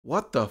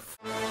What the f-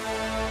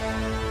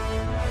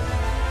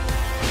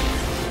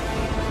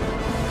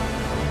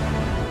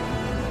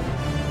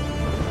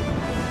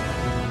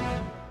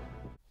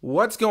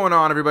 What's going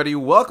on, everybody?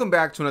 Welcome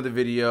back to another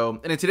video.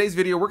 And in today's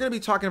video, we're going to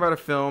be talking about a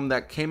film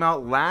that came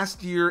out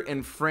last year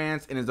in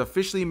France and is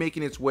officially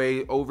making its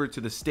way over to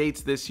the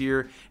States this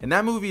year. And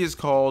that movie is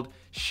called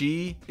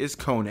She is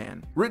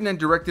Conan. Written and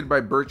directed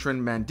by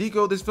Bertrand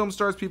Mandico, this film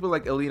stars people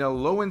like Elina,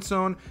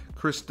 Löwensohn,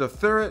 Christa,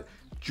 Théret,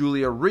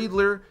 Julia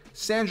Riedler,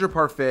 Sandra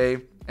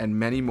Parfait, and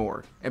many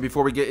more. And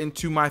before we get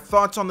into my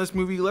thoughts on this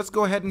movie, let's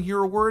go ahead and hear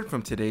a word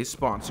from today's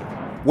sponsor.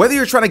 Whether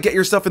you're trying to get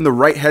yourself in the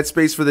right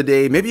headspace for the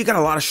day, maybe you got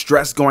a lot of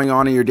stress going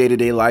on in your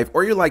day-to-day life,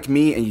 or you're like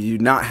me and you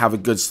do not have a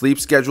good sleep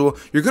schedule,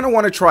 you're going to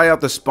want to try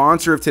out the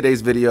sponsor of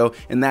today's video,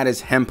 and that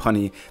is hemp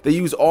honey. They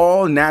use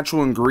all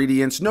natural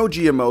ingredients, no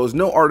GMOs,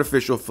 no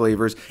artificial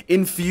flavors,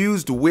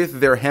 infused with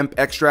their hemp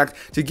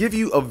extract to give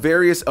you a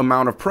various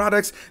amount of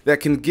products that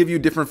can give you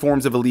different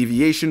forms of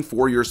alleviation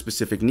for your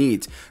specific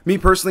needs. Me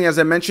personally, as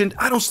I mentioned,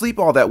 I don't sleep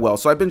all that well,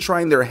 so I've been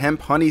trying their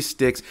hemp honey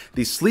sticks,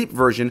 the sleep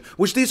version,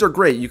 which these are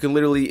great. You can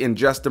literally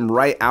ingest them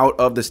right out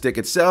of the stick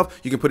itself.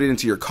 You can put it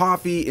into your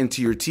coffee,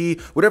 into your tea,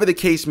 whatever the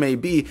case may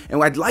be.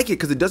 And I'd like it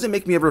because it doesn't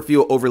make me ever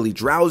feel overly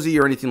drowsy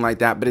or anything like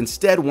that, but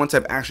instead, once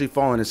I've actually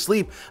fallen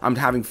asleep, I'm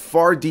having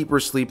far deeper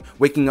sleep,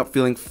 waking up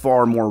feeling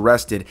far more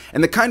rested.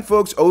 And the kind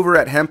folks over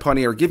at Hemp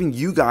Honey are giving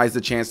you guys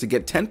the chance to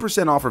get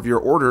 10% off of your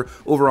order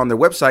over on their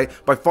website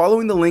by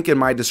following the link in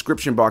my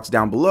description box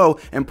down below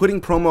and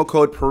putting promo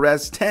code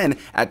Perez10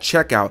 at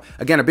checkout.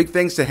 Again, a big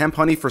thanks to Hemp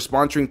Honey for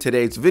sponsoring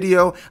today's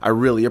video. I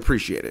really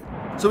appreciate it.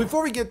 So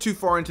before we get too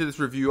far into this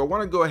review, I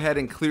want to go ahead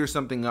and clear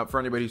something up for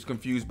anybody who's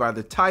confused by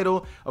the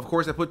title. Of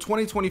course, I put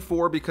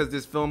 2024 because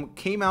this film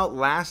came out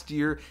last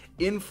year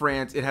in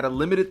France. It had a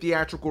limited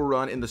theatrical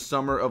run in the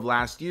summer of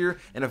last year,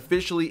 and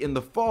officially in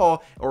the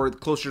fall, or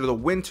closer to the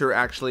winter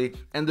actually,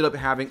 ended up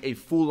having a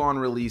full-on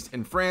release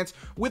in France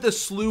with a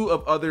slew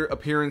of other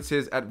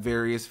appearances at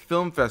various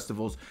film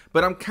festivals.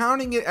 But I'm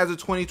counting it as a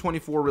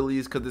 2024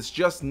 release because it's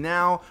just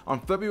now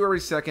on February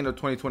 2nd of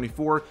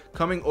 2024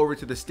 coming over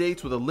to the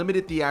States with a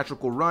limited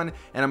theatrical run,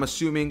 and I'm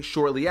assuming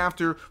shortly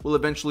after will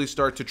eventually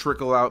start to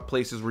trickle out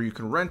places where you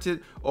can rent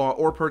it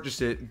or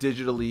purchase it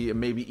digitally and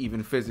maybe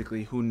even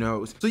physically, who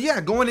knows. So yeah,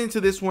 going into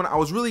this one, I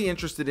was really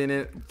interested in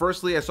it.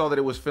 Firstly, I saw that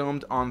it was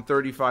filmed on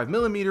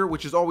 35mm,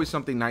 which is always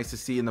something nice to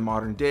see in the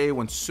modern day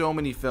when so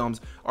many films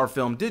are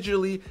filmed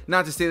digitally.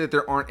 Not to say that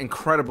there aren't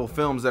incredible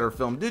films that are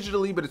filmed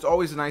digitally, but it's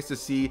always nice to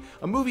see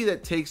a movie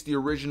that takes the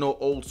original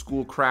old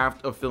school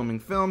craft of filming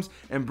films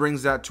and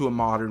brings that to a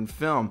modern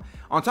film.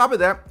 On top of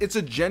that, it's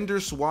a gender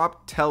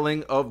swap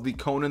telling of the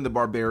Conan the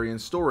Barbarian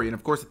story. And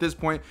of course, at this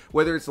point,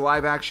 whether it's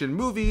live action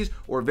movies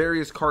or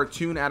various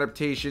cartoon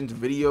adaptations,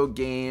 video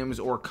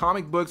games, or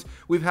comic books,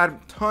 we've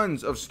had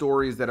tons of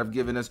stories that have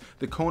given us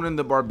the Conan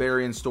the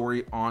Barbarian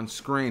story on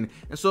screen.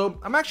 And so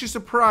I'm actually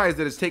surprised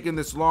that it's taken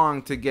this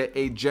long to get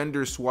a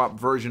gender swap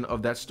version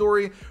of that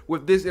story,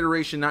 with this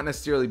iteration not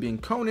necessarily being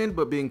Conan,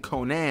 but being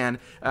Conann,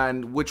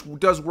 and which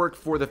does work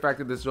for the fact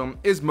that this film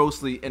is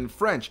mostly in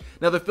French.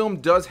 Now, the film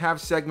does have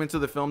segments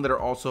of the film that are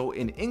also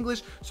in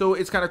English, so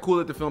it's kind of cool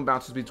that the film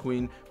bounces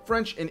between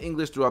French and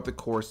English throughout the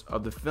course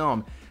of the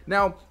film.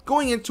 Now,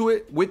 going into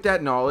it with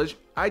that knowledge,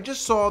 I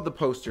just saw the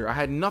poster. I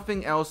had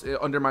nothing else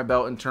under my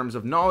belt in terms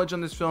of knowledge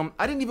on this film.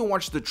 I didn't even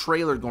watch the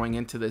trailer going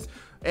into this.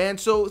 And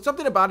so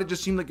something about it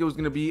just seemed like it was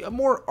going to be a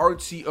more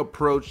artsy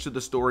approach to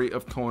the story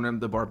of Conan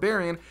the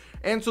Barbarian.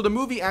 And so the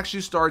movie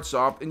actually starts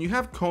off and you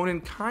have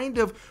Conan kind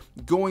of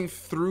going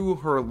through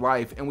her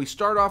life. And we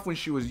start off when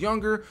she was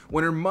younger,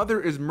 when her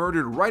mother is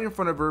murdered right in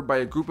front of her by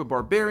a group of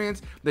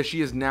barbarians that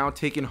she is now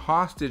taken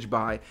hostage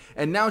by.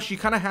 And now she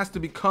kind of has to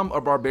become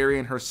a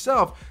barbarian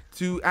herself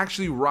to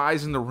actually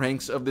rise in the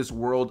ranks of this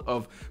world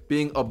of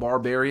being a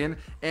barbarian.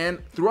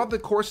 And throughout the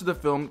course of the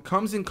film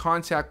comes in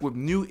contact with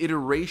new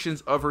iterations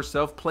of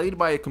herself played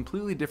by a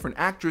completely different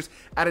actress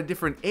at a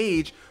different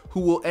age, who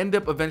will end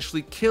up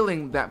eventually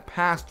killing that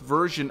past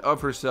version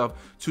of herself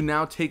to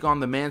now take on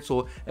the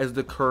mantle as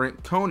the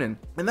current Conan.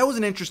 And that was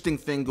an interesting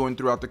thing going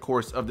throughout the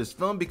course of this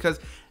film, because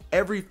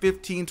every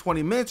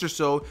 15-20 minutes or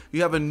so,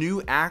 you have a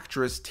new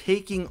actress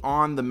taking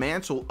on the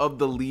mantle of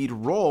the lead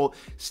role,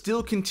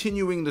 still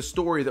continuing the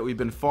story that we've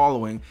been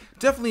following.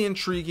 Definitely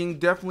intriguing,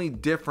 definitely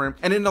different,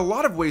 and in a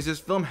lot of ways, this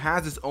film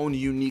has its own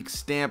unique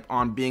stamp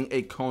on being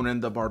a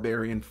Conan the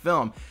Barbarian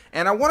film.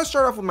 And I want to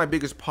start off with my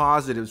biggest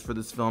positives for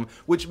this film,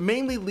 which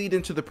mainly lead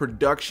into the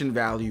production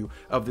value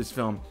of this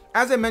film.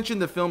 As I mentioned,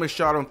 the film is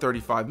shot on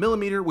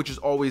 35mm, which is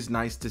always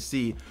nice to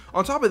see.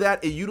 On top of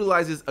that, it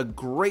utilizes a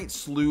great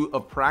slew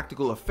of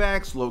practical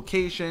effects,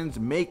 locations,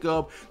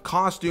 makeup,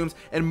 costumes,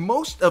 and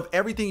most of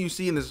everything you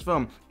see in this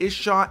film is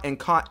shot and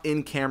caught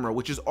in camera,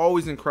 which is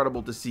always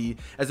incredible to see.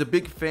 As a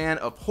big fan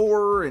of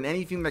horror and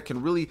anything that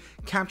can really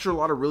capture a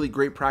lot of really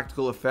great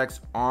practical effects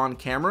on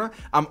camera,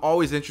 I'm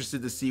always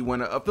interested to see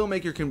when a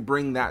filmmaker can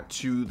bring that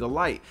to the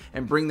light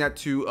and bring that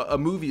to a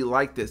movie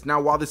like this.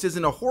 Now, while this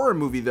isn't a horror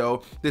movie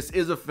though, this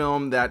is a film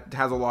film that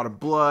has a lot of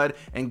blood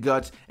and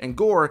guts and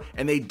gore,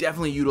 and they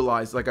definitely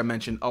utilize, like I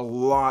mentioned, a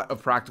lot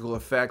of practical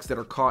effects that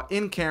are caught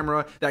in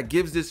camera that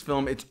gives this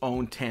film its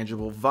own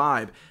tangible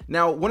vibe.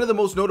 Now, one of the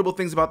most notable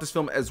things about this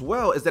film as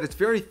well is that it's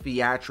very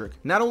theatric,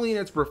 not only in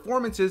its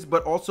performances,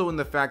 but also in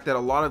the fact that a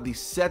lot of these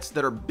sets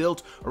that are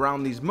built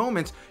around these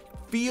moments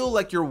feel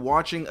like you're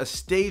watching a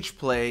stage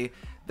play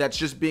that's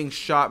just being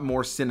shot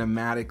more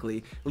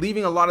cinematically,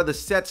 leaving a lot of the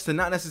sets to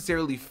not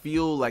necessarily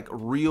feel like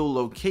real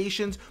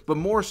locations, but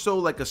more so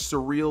like a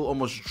surreal,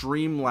 almost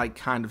dreamlike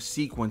kind of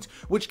sequence,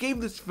 which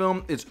gave this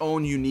film its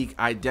own unique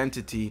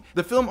identity.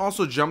 The film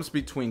also jumps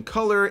between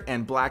color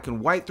and black and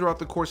white throughout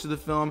the course of the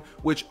film,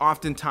 which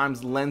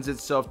oftentimes lends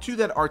itself to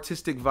that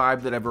artistic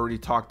vibe that I've already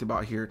talked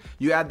about here.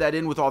 You add that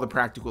in with all the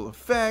practical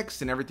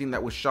effects and everything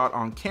that was shot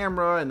on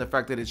camera and the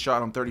fact that it's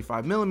shot on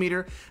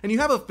 35mm, and you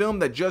have a film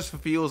that just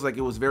feels like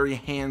it was very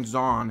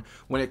hands-on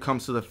when it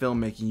comes to the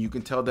filmmaking. You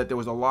can tell that there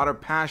was a lot of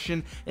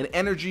passion and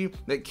energy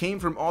that came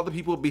from all the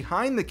people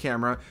behind the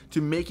camera to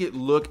make it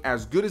look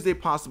as good as they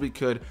possibly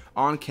could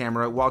on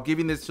camera, while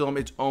giving this film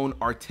its own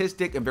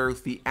artistic and very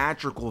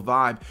theatrical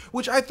vibe,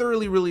 which I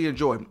thoroughly really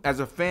enjoyed.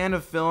 As a fan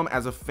of film,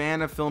 as a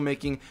fan of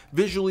filmmaking,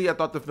 visually I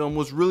thought the film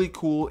was really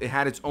cool. It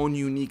had its own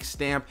unique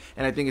stamp,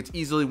 and I think it's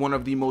easily one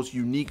of the most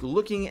unique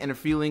looking and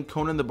feeling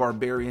Conan the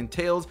Barbarian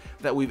tales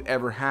that we've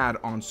ever had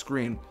on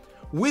screen.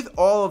 With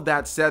all of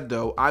that said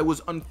though, I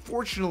was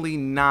unfortunately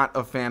not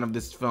a fan of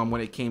this film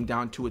when it came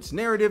down to its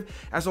narrative,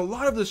 as a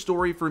lot of the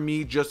story for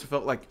me just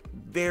felt like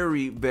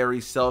very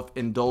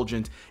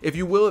self-indulgent. If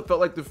you will, it felt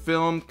like the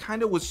film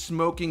kind of was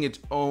smoking its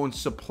own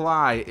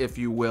supply, if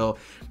you will.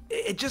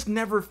 It just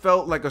never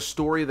felt like a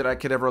story that I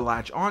could ever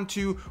latch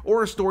onto,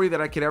 or a story that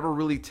I could ever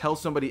really tell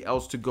somebody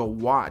else to go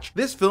watch.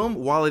 This film,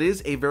 while it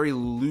is a very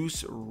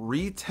loose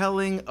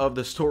retelling of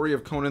the story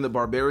of Conan the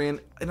Barbarian,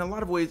 in a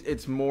lot of ways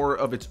it's more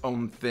of its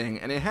own thing,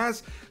 and it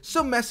has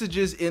some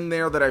messages in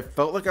there that I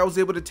felt like I was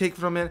able to take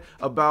from it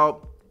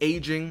about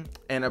aging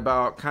and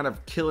about kind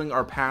of killing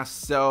our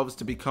past selves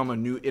to become a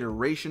new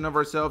iteration of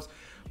ourselves.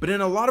 But in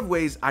a lot of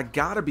ways, I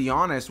gotta be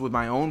honest with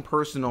my own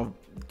personal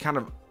kind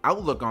of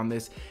outlook on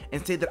this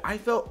and say that I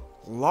felt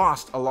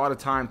lost a lot of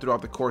time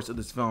throughout the course of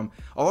this film.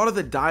 A lot of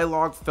the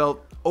dialogue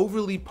felt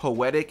overly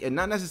poetic, and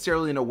not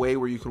necessarily in a way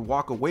where you could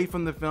walk away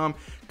from the film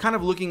kind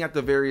of looking at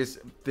the various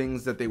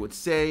things that they would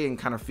say and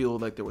kind of feel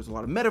like there was a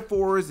lot of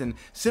metaphors and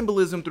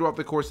symbolism throughout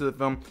the course of the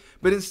film.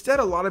 But instead,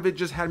 a lot of it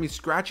just had me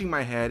scratching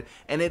my head,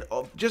 and it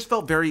just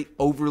felt very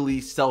overly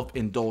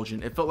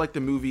self-indulgent. It felt like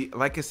the movie,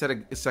 like I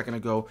said a second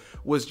ago,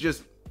 was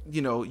just,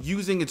 you know,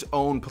 using its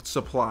own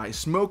supply,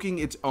 smoking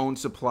its own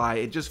supply.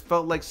 It just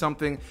felt like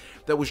something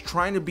that was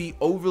trying to be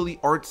overly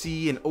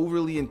artsy and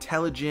overly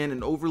intelligent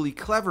and overly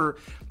clever,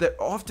 that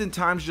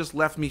oftentimes just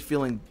left me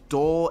feeling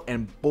dull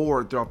and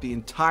bored throughout the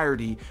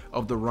entirety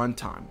of the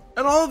runtime.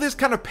 And all of this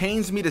kind of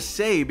pains me to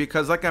say,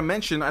 because like I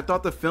mentioned, I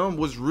thought the film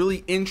was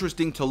really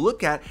interesting to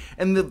look at,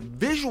 and the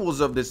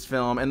visuals of this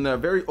film and the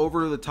very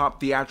over-the-top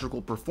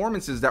theatrical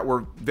performances that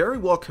were very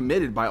well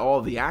committed by all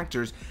of the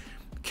actors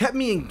kept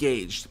me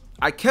engaged.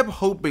 I kept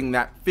hoping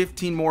that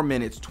 15 more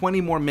minutes, 20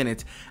 more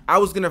minutes, I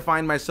was gonna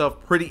find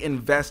myself pretty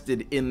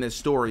invested in this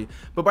story.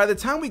 But by the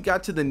time we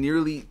got to the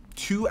nearly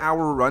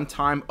 2-hour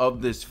runtime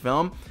of this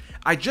film,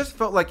 I just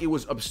felt like it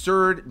was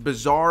absurd,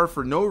 bizarre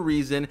for no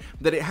reason,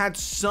 that it had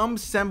some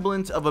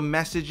semblance of a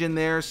message in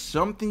there,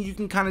 something you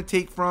can kind of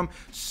take from,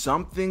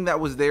 something that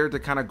was there to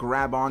kind of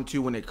grab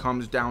onto when it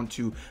comes down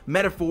to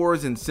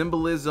metaphors and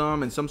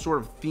symbolism and some sort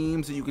of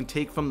themes that you can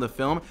take from the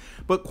film.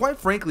 But quite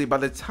frankly, by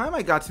the time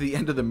I got to the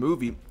end of the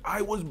movie,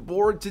 I was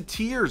bored to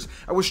tears.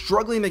 I was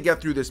struggling to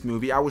get through this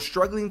movie. I was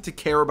struggling to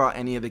care about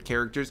any of the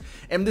characters.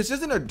 And this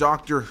isn't a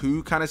Doctor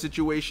Who kind of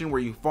situation where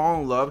you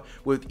fall in love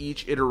with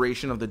each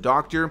iteration of the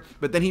Doctor,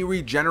 but then he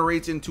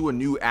regenerates into a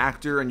new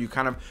actor and you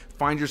kind of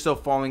find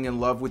yourself falling in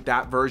love with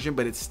that version,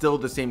 but it's still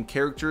the same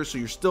character, so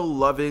you're still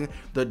loving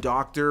the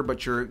Doctor,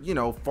 but you're, you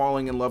know,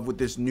 falling in love with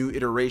this new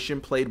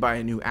iteration played by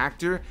a new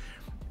actor.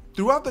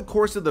 Throughout the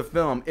course of the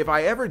film, if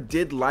I ever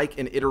did like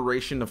an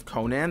iteration of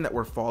Conan that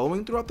we're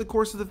following throughout the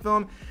course of the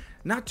film,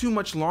 not too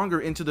much longer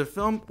into the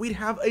film, we'd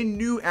have a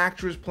new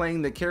actress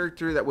playing the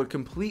character that would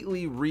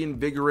completely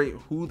reinvigorate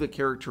who the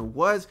character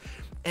was.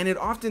 And it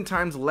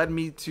oftentimes led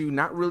me to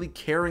not really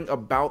caring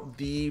about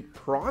the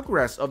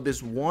progress of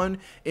this one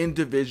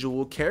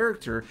individual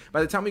character. By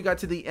the time we got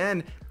to the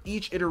end,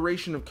 each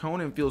iteration of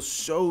Conan feels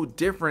so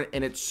different,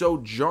 and it's so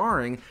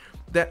jarring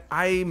that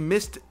I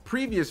missed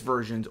previous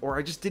versions, or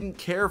I just didn't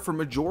care for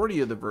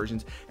majority of the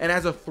versions. And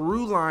as a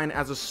through line,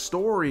 as a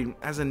story,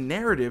 as a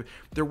narrative,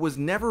 there was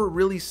never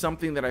really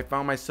something that I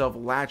found myself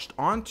latched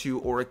onto,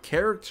 or a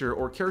character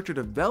or character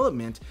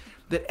development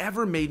that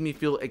ever made me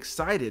feel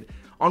excited.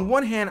 On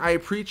one hand, I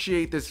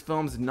appreciate this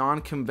film's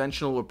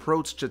non-conventional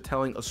approach to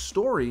telling a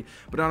story,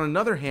 but on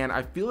another hand,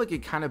 I feel like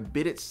it kind of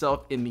bit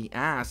itself in the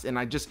ass, and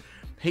I just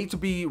hate to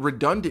be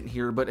redundant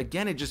here, but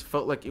again, it just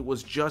felt like it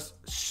was just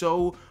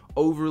so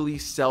overly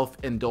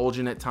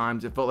self-indulgent at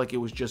times. It felt like it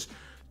was just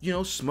you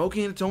know,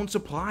 smoking its own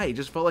supply. It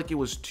just felt like it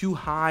was too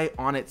high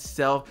on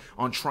itself,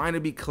 on trying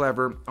to be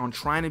clever, on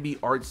trying to be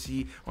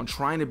artsy, on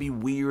trying to be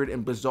weird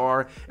and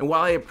bizarre. And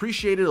while I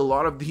appreciated a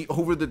lot of the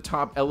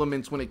over-the-top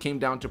elements when it came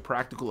down to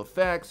practical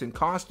effects and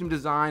costume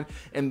design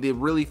and the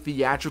really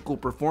theatrical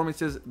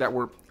performances that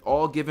were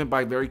all given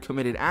by very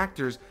committed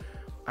actors,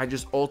 I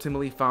just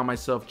ultimately found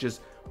myself just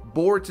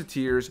bored to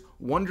tears,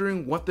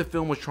 wondering what the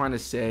film was trying to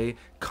say,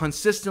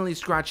 consistently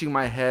scratching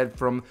my head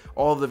from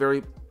all of the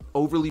very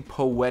overly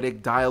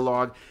poetic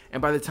dialogue.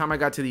 And by the time I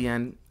got to the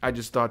end, I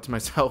just thought to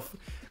myself,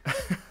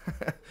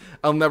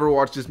 I'll never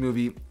watch this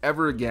movie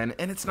ever again.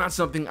 And it's not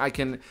something I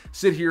can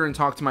sit here and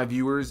talk to my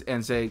viewers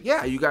and say,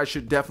 yeah, you guys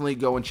should definitely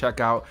go and check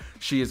out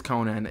She Is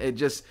Conan. It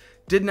just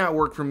did not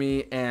work for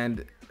me,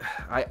 and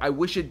I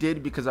wish it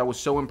did, because I was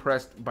so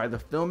impressed by the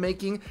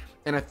filmmaking.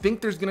 And I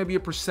think there's going to be a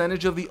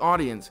percentage of the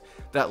audience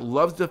that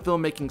loves the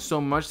filmmaking so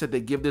much that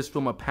they give this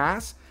film a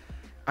pass.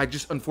 I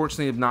just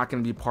unfortunately am not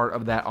going to be part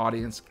of that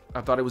audience.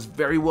 I thought it was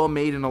very well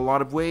made in a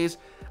lot of ways.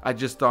 I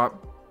just thought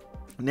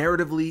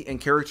narratively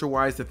and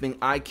character-wise, the thing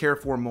I care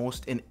for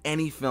most in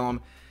any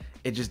film,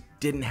 it just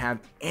didn't have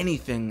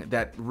anything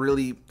that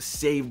really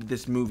saved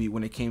this movie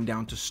when it came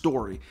down to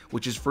story,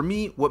 which is for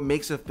me what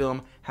makes a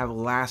film have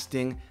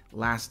lasting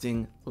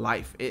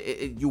life.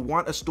 You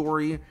want a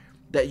story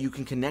that you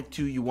can connect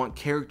to, you want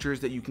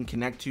characters that you can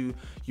connect to,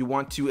 you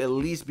want to at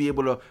least be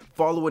able to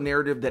follow a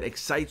narrative that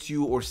excites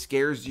you or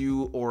scares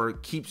you or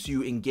keeps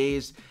you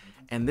engaged.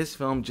 And this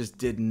film just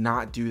did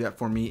not do that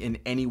for me in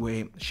any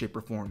way, shape,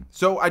 or form.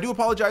 So I do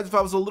apologize if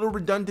I was a little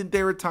redundant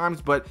there at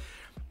times, but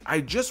I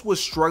just was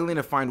struggling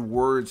to find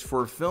words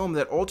for a film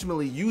that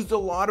ultimately used a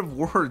lot of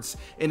words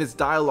in its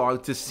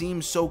dialogue to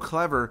seem so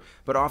clever,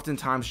 but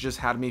oftentimes just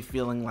had me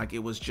feeling like it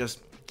was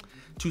just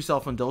too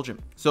self-indulgent.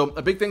 So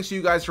a big thanks to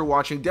you guys for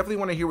watching. Definitely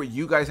want to hear what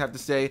you guys have to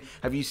say.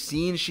 Have you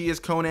seen She Is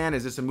Conan?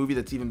 Is this a movie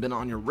that's even been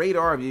on your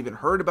radar? Have you even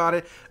heard about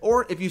it?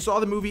 Or if you saw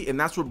the movie and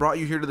that's what brought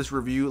you here to this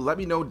review, let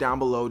me know down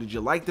below. Did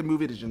you like the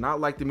movie? Did you not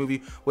like the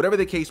movie? Whatever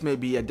the case may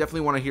be, I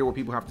definitely want to hear what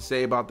people have to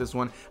say about this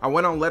one. I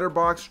went on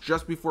Letterboxd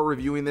just before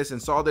reviewing this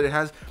and saw that it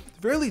has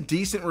fairly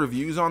decent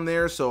reviews on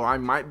there, so I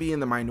might be in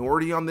the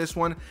minority on this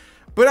one,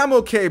 but I'm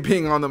okay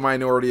being on the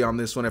minority on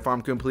this one if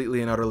I'm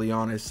completely and utterly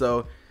honest.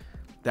 So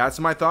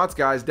that's my thoughts,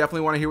 guys. Definitely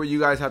want to hear what you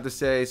guys have to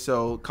say.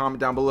 So comment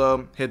down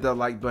below, hit that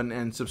like button,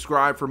 and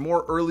subscribe for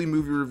more early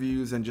movie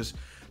reviews and just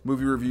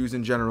movie reviews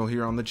in general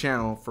here on the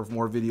channel for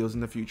more videos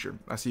in the future.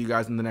 I'll see you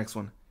guys in the next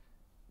one.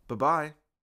 Bye-bye.